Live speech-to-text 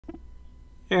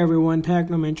Hey everyone,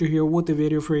 Technomentary here with a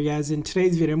video for you guys. In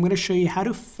today's video, I'm going to show you how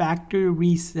to factory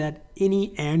reset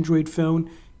any Android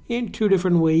phone in two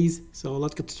different ways. So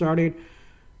let's get started.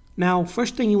 Now,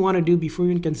 first thing you want to do before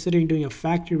you're considering doing a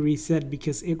factory reset,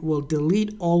 because it will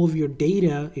delete all of your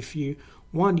data if you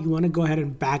want to go ahead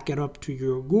and back it up to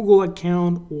your Google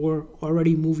account or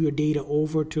already move your data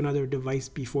over to another device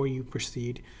before you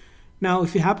proceed. Now,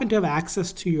 if you happen to have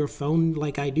access to your phone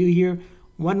like I do here,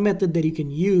 one method that you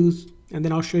can use, and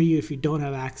then I'll show you if you don't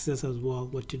have access as well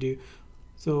what to do.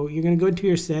 So you're going to go into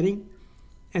your setting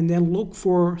and then look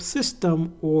for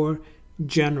system or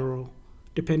general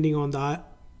depending on the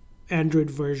Android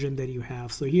version that you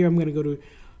have. So here I'm going to go to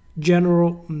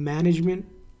general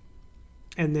management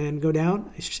and then go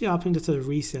down. I should see an option that says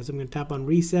reset. So I'm going to tap on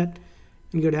reset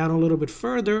and go down a little bit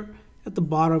further. At the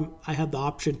bottom I have the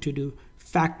option to do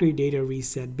factory data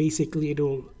reset. Basically it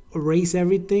will erase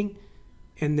everything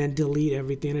and then delete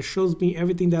everything. It shows me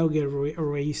everything that will get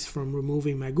erased, from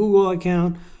removing my Google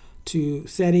account to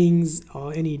settings,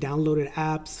 any downloaded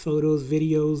apps, photos,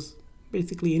 videos,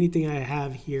 basically anything I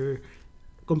have here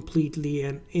completely,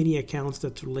 and any accounts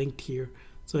that's linked here.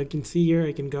 So I can see here,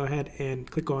 I can go ahead and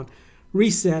click on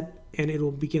reset and it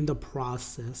will begin the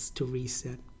process to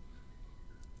reset.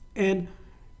 And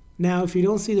now if you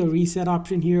don't see the reset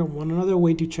option here, one other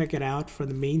way to check it out for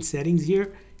the main settings here,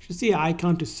 you should see an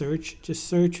icon to search. Just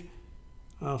search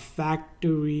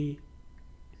factory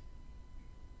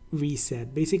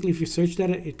reset. Basically if you search that,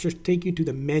 it just take you to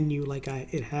the menu like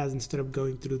it has, instead of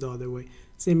going through the other way.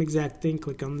 Same exact thing,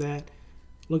 click on that,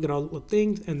 look at all the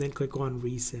things, and then click on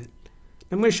reset.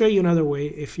 I'm going to show you another way.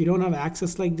 If you don't have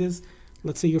access like this,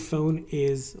 let's say your phone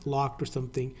is locked or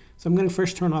something. So I'm going to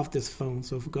first turn off this phone.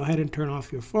 So if you go ahead and turn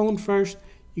off your phone first,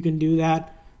 you can do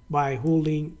that by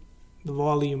holding the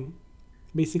volume,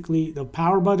 basically the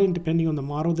power button, depending on the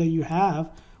model that you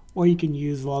have, or you can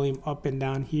use volume up and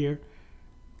down here.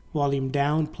 Volume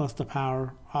down plus the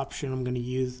power option I'm going to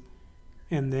use,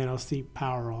 and then I'll see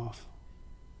power off.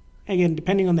 Again,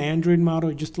 depending on the Android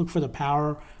model, just look for the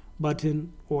power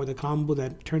button or the combo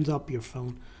that turns up your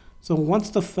phone. So once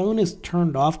the phone is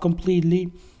turned off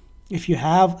completely, if you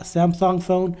have a Samsung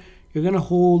phone, you're going to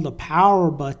hold the power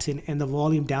button and the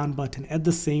volume down button at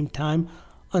the same time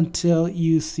until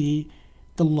you see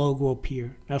the logo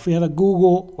appear. Now if you have a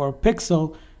Google or a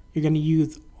Pixel, you're going to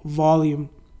use volume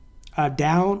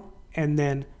down and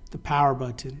then the power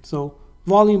button. So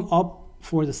volume up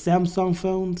for the Samsung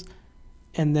phones,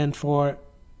 and then for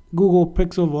Google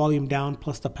Pixel, volume down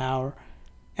plus the power.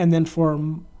 And then for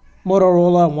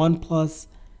Motorola, OnePlus,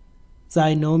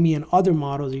 Xiaomi, and other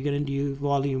models, you're going to do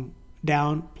volume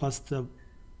down plus the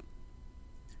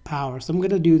power. So I'm going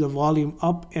to do the volume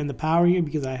up and the power here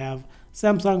because I have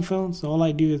Samsung phone. So all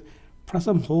I do is press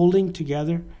them holding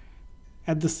together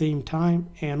at the same time.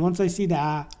 And once I see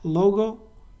the logo,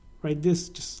 right, this,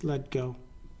 just let go.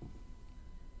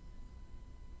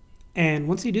 And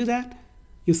once you do that,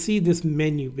 you'll see this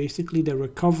menu, basically the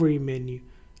recovery menu.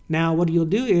 Now what you'll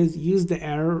do is use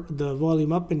the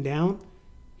volume up and down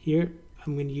here.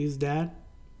 I'm going to use that,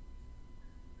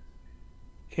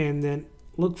 and then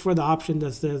look for the option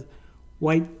that says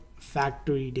wipe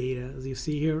factory data, as you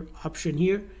see here, option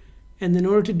here. And in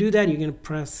order to do that, you're going to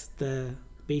press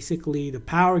basically the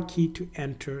power key to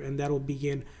enter, and that will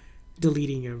begin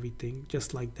deleting everything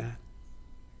just like that.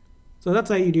 So that's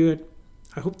how you do it.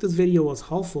 I hope this video was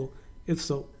helpful. If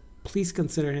so, please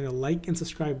consider hitting the like and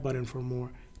subscribe button for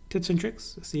more tips and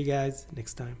tricks. See you guys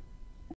next time.